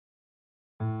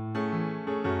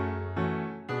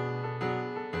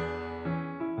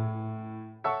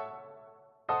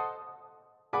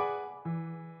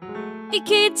I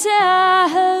ki te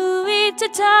ahau I te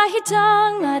tahi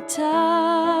tangata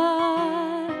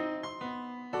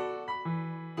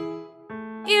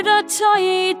I roto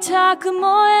I taku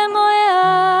moe moe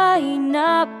ai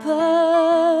nā pā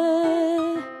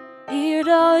I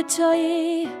roto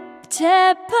I te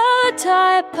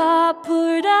pautai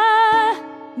papura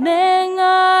Me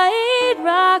ngā I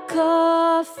rako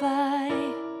whai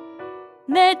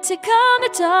Me te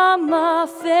kamata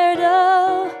mawhero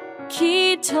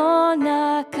Ki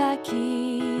tōna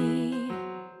kaki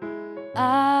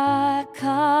A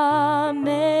ka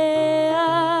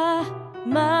mea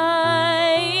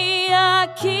mai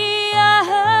a ki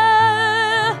aha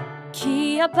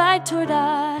Ki a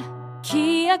paitora,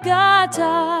 ki a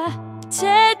gata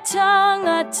Te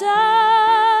tangata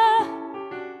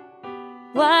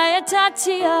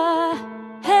Waiatatia,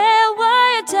 he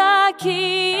waiata ki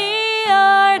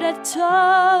ora tō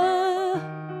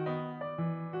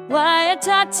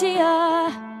Waiatatia,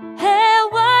 he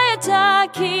waiata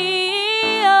ki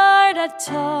ora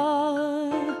tō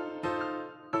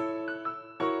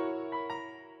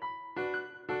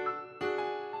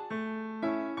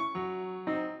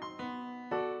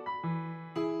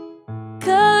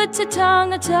Ko te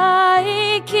tangata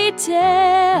I ki te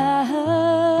ahau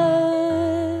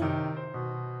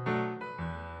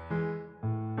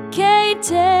Kei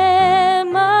te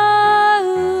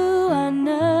mau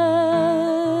ana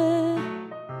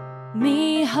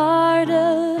Mi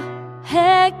harau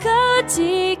he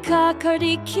kauti ka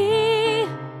kariki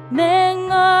Me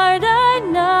ngarai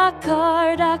nā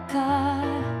karaka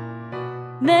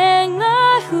Me ngā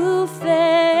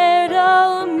huwhero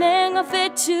Me ngā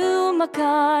whetu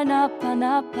makana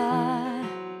panapa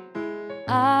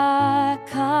A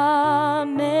ka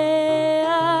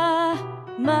mea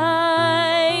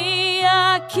mai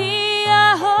a ki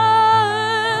aho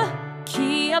Ki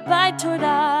a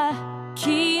paitora,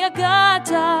 ki a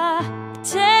gata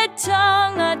Te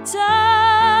tangata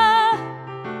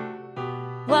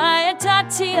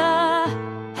Waiatatia,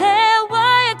 he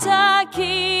waiata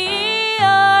ki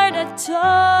ora tō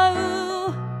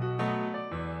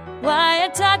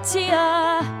Waiatatia,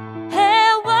 he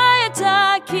waiata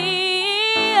ki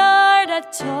ora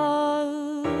tō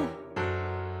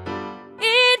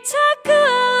I taku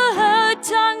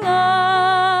hautanga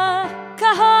ka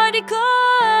hori ko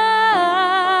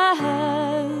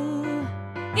ahau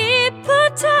I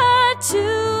puta tu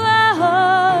aho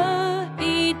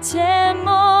I te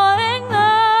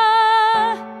moenga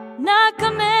Nā ka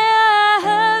mea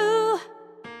ahau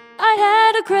I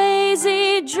had a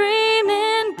crazy dream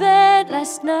in bed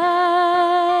last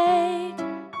night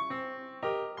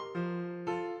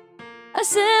A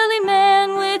silly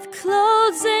man with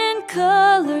clothes in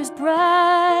colors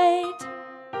bright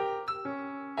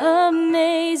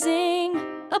Amazing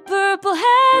A purple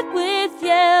hat with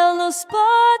yellow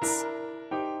spots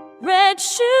Red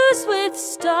shoes with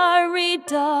starry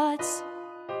dots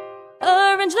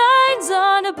Orange lines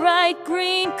on a bright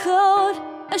green coat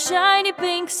A shiny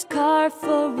pink scarf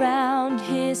around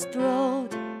his throat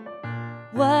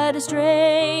What a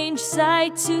strange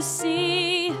sight to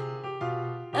see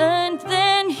And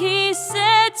then he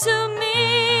said to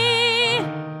me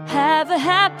Have a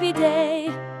happy day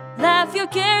Laugh your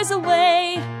cares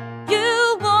away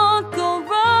You won't go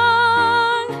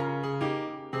wrong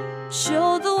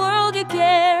Show the world you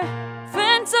care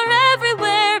Friends are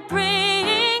everywhere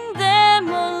Bring them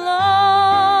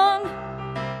along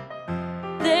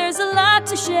There's a lot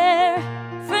to share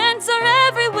Friends are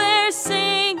everywhere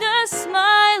Sing a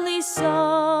smiley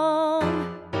song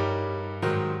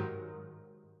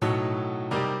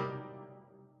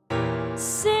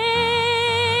Sing